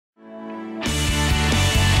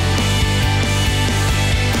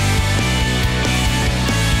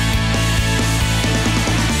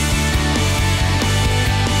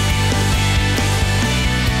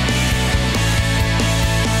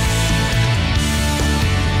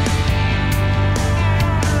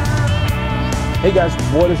Hey guys,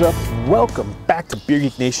 what is up? Welcome back to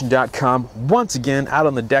BeerGeekNation.com. Once again, out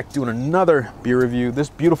on the deck doing another beer review. This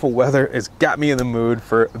beautiful weather has got me in the mood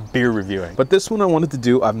for beer reviewing. But this one I wanted to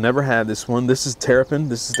do, I've never had this one. This is Terrapin.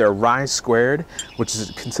 This is their Rye Squared, which is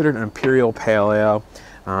considered an Imperial Pale Ale.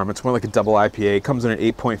 It's more like a double IPA. It comes in at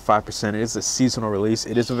 8.5%. It is a seasonal release.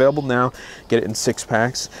 It is available now. Get it in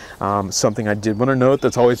 6-packs. Something I did want to note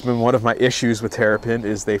that's always been one of my issues with Terrapin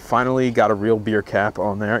is they finally got a real beer cap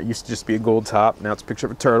on there. It used to just be a gold top. Now it's a picture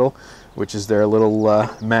of a turtle, which is their little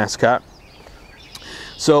mascot.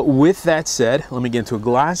 So with that said, let me get into a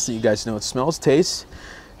glass so you guys know it smells, tastes,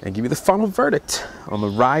 and give you the final verdict on the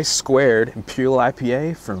Rye Squared Imperial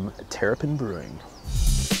IPA from Terrapin Brewing.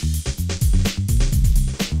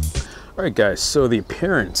 Alright guys, so the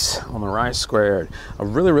appearance on the Rye Squared, a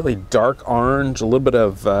really dark orange, a little bit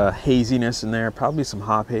of haziness in there, probably some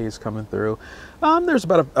hop haze coming through. There's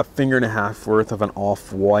about a finger and a half worth of an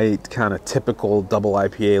off-white, kind of typical double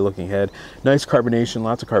IPA looking head. Nice carbonation,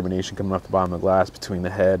 lots of carbonation coming off the bottom of the glass between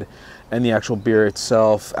the head and the actual beer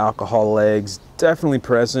itself. Alcohol legs, definitely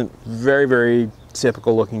present. Very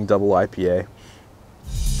typical looking double IPA.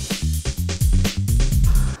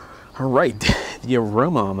 Alright. The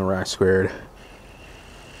aroma on the Rye Squared.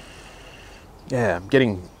 Yeah, I'm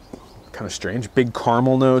getting kind of strange. Big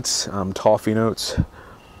caramel notes, toffee notes.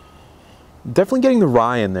 Definitely getting the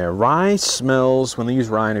rye in there. Rye smells, when they use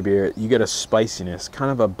rye in a beer, you get a spiciness, kind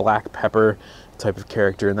of a black pepper type of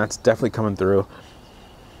character, and that's definitely coming through.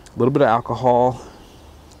 A little bit of alcohol.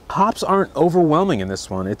 Hops aren't overwhelming in this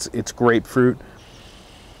one. It's grapefruit.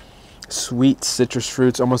 Sweet citrus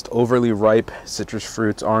fruits, almost overly ripe citrus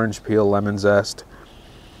fruits, orange peel, lemon zest.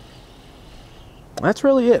 That's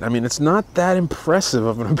really it. I mean, it's not that impressive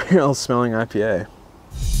of an Imperial smelling IPA.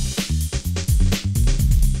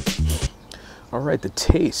 All right, the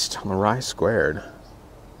taste on the Rye Squared.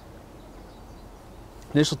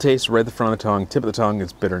 Initial taste, right at the front of the tongue, tip of the tongue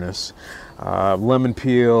is bitterness. Lemon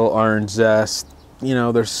peel, orange zest. You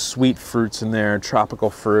know, there's sweet fruits in there,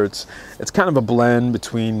 tropical fruits. It's kind of a blend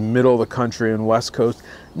between middle of the country and West Coast.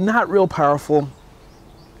 Not real powerful.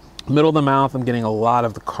 Middle of the mouth, I'm getting a lot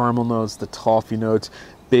of the caramel notes, the toffee notes,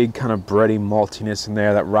 big kind of bready maltiness in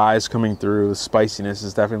there. That rye is coming through, the spiciness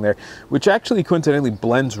is definitely there, which actually coincidentally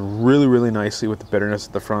blends really nicely with the bitterness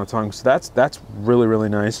at the front of the tongue. So that's really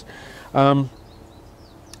nice.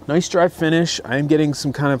 Nice dry finish. I'm getting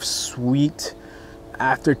some kind of sweet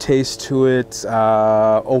aftertaste to it,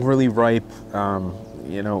 overly ripe,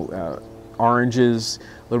 oranges,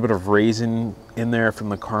 a little bit of raisin in there from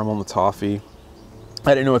the caramel and the toffee.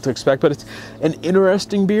 I didn't know what to expect, but it's an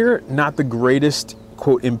interesting beer, not the greatest,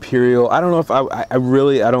 quote, Imperial. I don't know if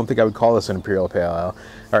I don't think I would call this an Imperial Pale Ale,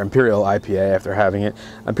 or Imperial IPA after having it.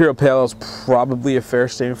 Imperial Pale Ale is probably a fair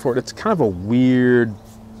statement for it. It's kind of a weird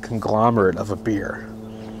conglomerate of a beer.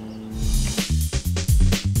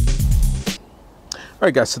 All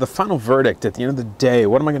right, guys, so the final verdict at the end of the day,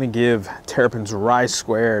 what am I going to give Terrapin's Rye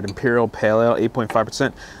Squared Imperial Pale Ale,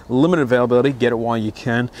 8.5%, limited availability, get it while you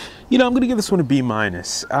can. You know, I'm going to give this one a B-. I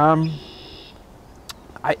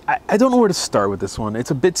don't know where to start with this one. It's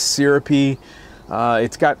a bit syrupy.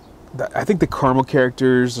 It's got, I think, the caramel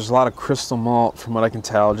characters. There's a lot of crystal malt from what I can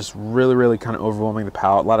tell, just really kind of overwhelming the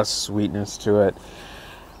palate, a lot of sweetness to it.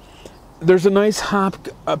 There's a nice hop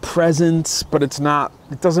presence, but it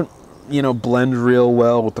doesn't, you know, blend real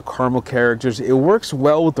well with the caramel characters. It works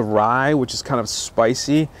well with the rye, which is kind of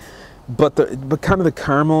spicy, but kind of the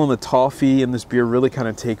caramel and the toffee in this beer really kind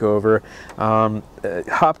of take over.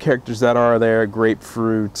 Hop characters that are there,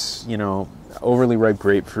 grapefruit, you know, overly ripe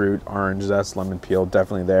grapefruit, orange zest, lemon peel,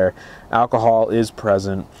 definitely there. Alcohol is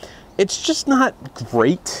present. It's just not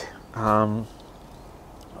great. I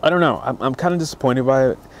don't know. I'm kind of disappointed by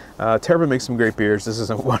it. Terrapin makes some great beers. This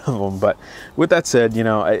isn't one of them, but with that said, you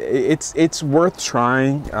know, it's worth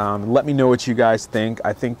trying. Let me know what you guys think.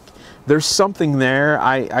 I think there's something there.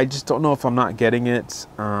 I just don't know if I'm not getting it.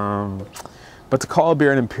 But to call a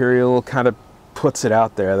beer an Imperial kind of puts it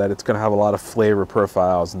out there that it's going to have a lot of flavor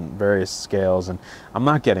profiles and various scales, and I'm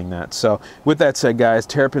not getting that. So with that said, guys,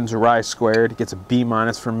 Terrapin's Rye Squared gets a B-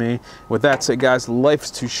 from me. With that said, guys,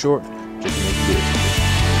 life's too short.